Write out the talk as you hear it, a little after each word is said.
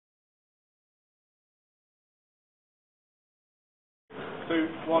2,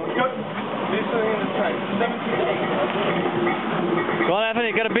 1, go! Do something in the tank. 17. Go on,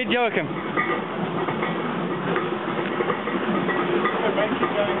 Anthony, got to beat Joachim.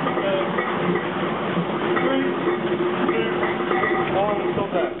 Keep going, keep going. 3, 2, 1,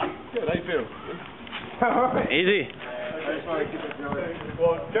 stop there. Good, how you feel? Easy. I just want to keep it going.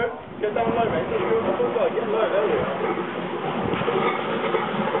 Well, go, get down low, mate. Get low, there we go.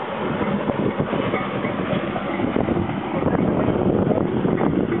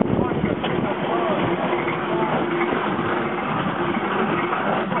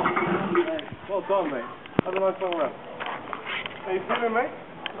 Well done, mate. Have a nice long run. How you feeling, mate?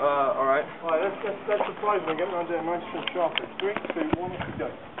 Alright. Alright, let's surprise me. Get around there nice and sharp. 3, 2, 1, let's go.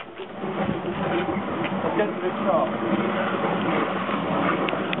 Let's get to this sharp.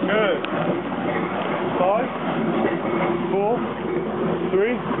 Good. 5, 4,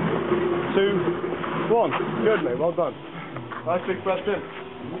 3, 2, 1. Good, mate. Well done. Nice big breath in.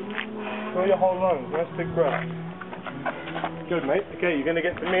 Fill your whole lungs. Nice big breath. Good, mate. Okay, you're going to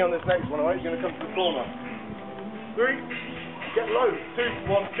get to me on this next one, alright? You're going to come to the floor now. 3, get low.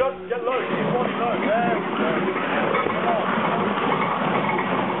 2, 1, jump, get low. Keep your body low. There we go. Come on.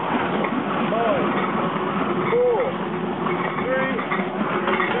 5, 4,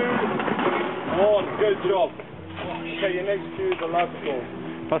 3, 2, 1. Good job. Okay, your next cue is a lab score.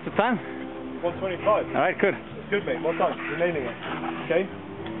 What's the time? 125. Alright, good. That's good, mate. Well done. You're nailing it. Okay?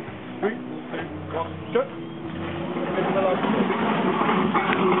 3, 2, 1, jump. Into the last one.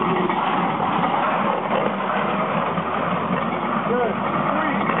 Good.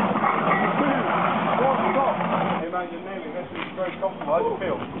 3, 2, 1, stop. Hey man, you're nailing this. It's very comfortable. How do you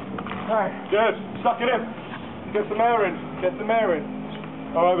feel? Alright. Good. Suck it in. Get some air in. Get some air in.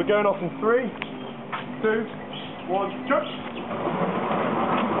 Alright, we're going off in 3, 2, 1, jump.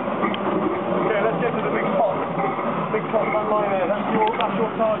 Okay, let's get to the big pot. Big pot, that line there. That's your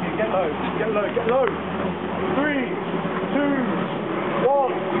target. Get low. Get low. Get low. 3, 2, 1,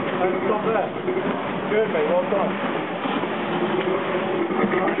 and stop there. Good, mate, well done.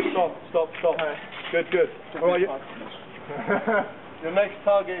 Stop. Good. Alright, your next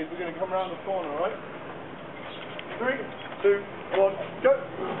target is we're going to come around the corner, alright? 3, 2, 1, go!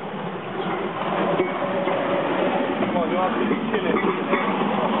 Come on, you're absolutely killing it.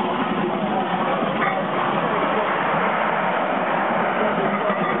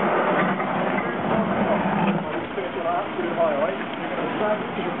 Absolute high, right? You're going to grab it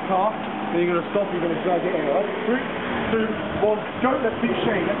to the car, then you're going to stop, you're going to drag it in, right? 3, 2, 1, go! Let's beat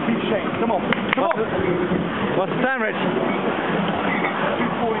Shane, Come on. What's the time, Rich?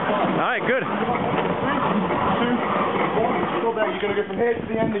 2:45. Alright, good. 3, 2, 1, stop there. You're going to go from here to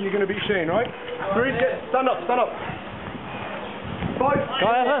the end and you're going to beat Shane, right? 3, stand up. 5, 3,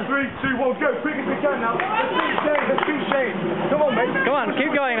 2, 1, go! Quick as we can now. Let's beat Shane. Come on, mate. Come on,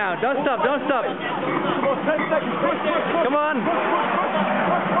 keep going now. Don't stop. Come on, 10 seconds. Push. Come on.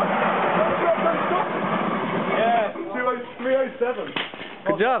 Yeah, 3:07.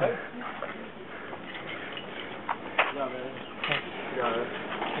 Good job.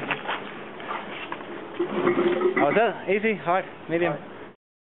 How's that? Easy? Hard? Medium?